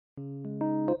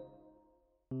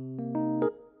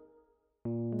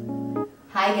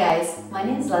Hi guys, my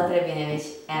name is Zlata Rabinovich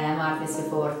and I'm an artist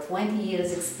with over 20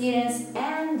 years experience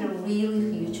and a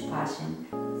really huge passion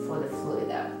for the fluid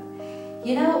art.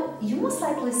 You know, you most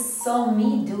likely saw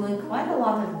me doing quite a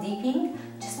lot of dipping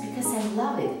just because I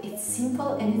love it. It's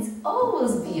simple and it's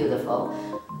always beautiful.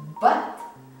 But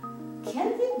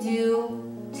can we do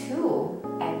two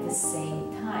at the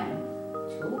same time?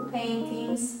 Two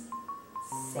paintings,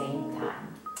 same time.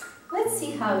 Let's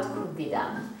see how it could be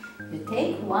done. You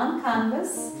take one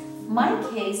canvas, in my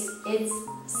case it's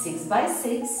 6 by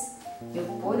 6, you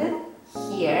put it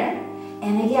here,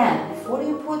 and again, before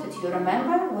you put it, you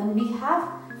remember when we have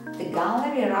the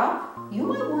gallery wrap, you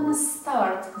might want to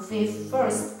start with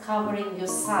first covering your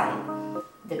side.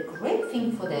 The great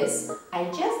thing for this, I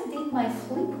just did my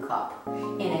flip cup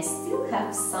and I still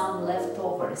have some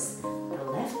leftovers. The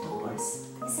leftovers,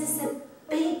 this is the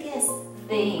biggest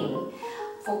thing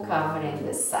for covering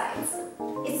the sides.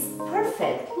 It's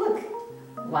perfect. Look,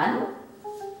 1,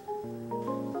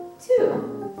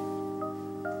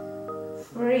 2,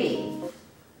 3,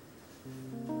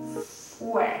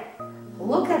 4.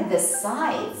 Look at the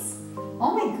sides.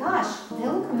 Oh my gosh, they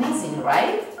look amazing,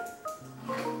 right?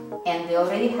 And we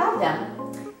already have them.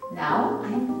 Now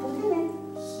I'm putting it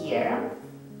here,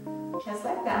 just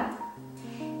like that,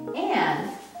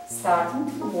 and starting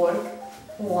to work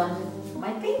on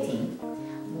my painting.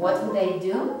 What would I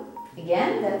do?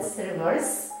 Again, that's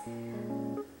reverse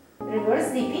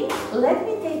dipping. Let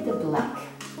me take the black.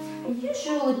 I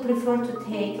usually prefer to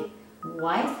take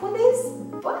white for this,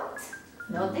 but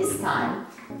not this time.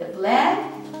 The black,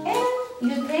 and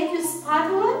you take your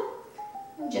spatula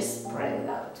and just spread it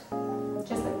out,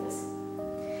 just like this.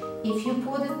 If you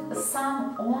put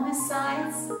some on the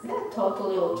sides, that's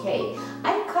totally okay.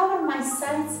 I cover my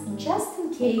sides just in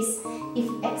case if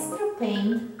extra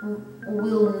paint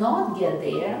will not get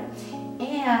there,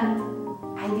 and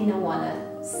I didn't want to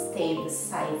stay the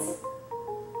sides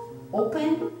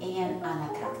open and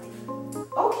unattractive.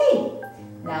 Okay,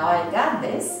 now I got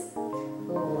this.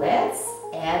 Let's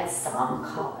add some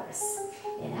colors,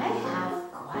 and I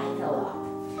have quite a lot.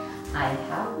 I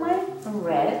have my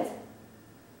red,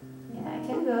 and I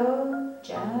can go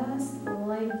just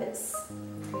like this,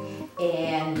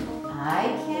 and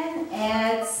I can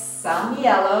add some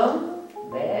yellow,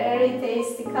 very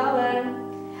tasty color.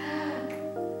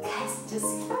 Guys,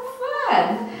 just have fun,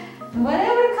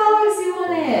 whatever colors you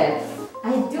want to add. I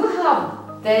do have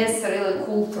this really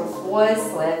cool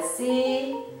turquoise. Let's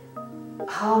see.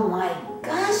 Oh my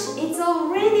gosh, it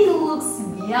already looks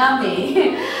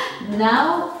yummy.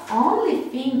 Now only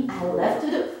thing I left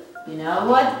to do, you know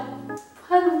what?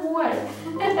 Fun work.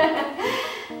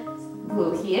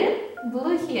 Blue here.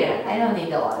 I don't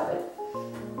need a lot of it.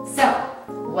 So,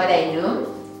 what I do,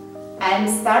 I'm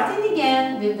starting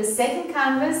again with the second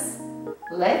canvas.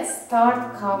 Let's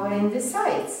start covering the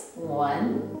sides.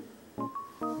 1,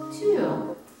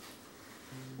 2,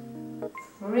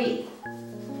 3,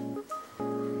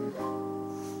 4.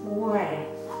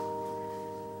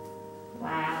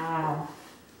 Wow,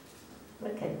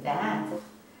 look at that.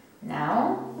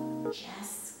 Now,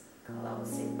 just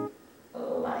close it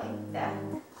like that.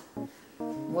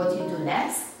 What you do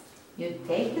next, you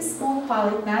take the small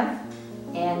palette knife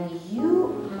and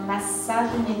you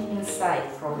massage it inside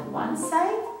from one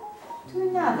side to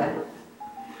another.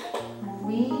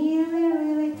 Really,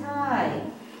 really tight,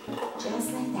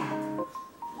 just like that.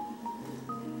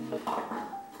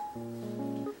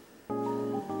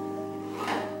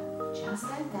 Just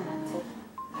like that.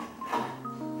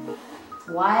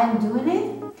 Why I'm doing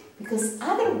it? Because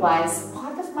otherwise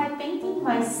part of my painting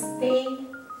might stay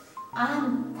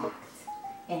untucked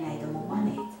and I don't want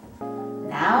it.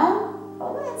 Now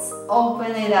let's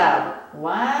open it up.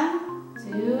 1,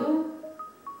 2,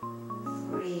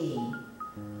 3.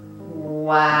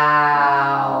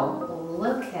 Wow,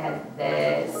 look at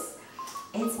this.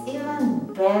 It's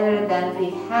even better than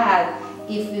we had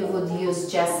if we would use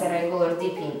just a regular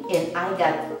dipping, and I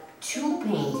got 2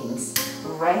 paintings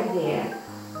right there.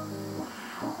 Wow.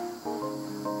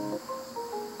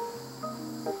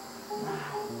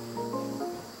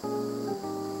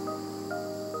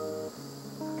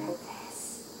 Look at this.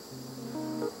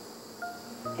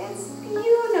 It's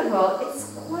beautiful. It's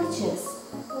gorgeous.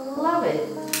 Love it.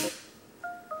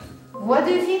 What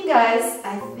do you think, guys?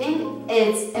 I think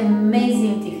it's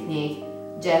amazing technique.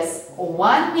 Just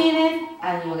 1 minute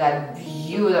and you got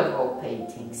beautiful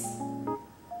paintings.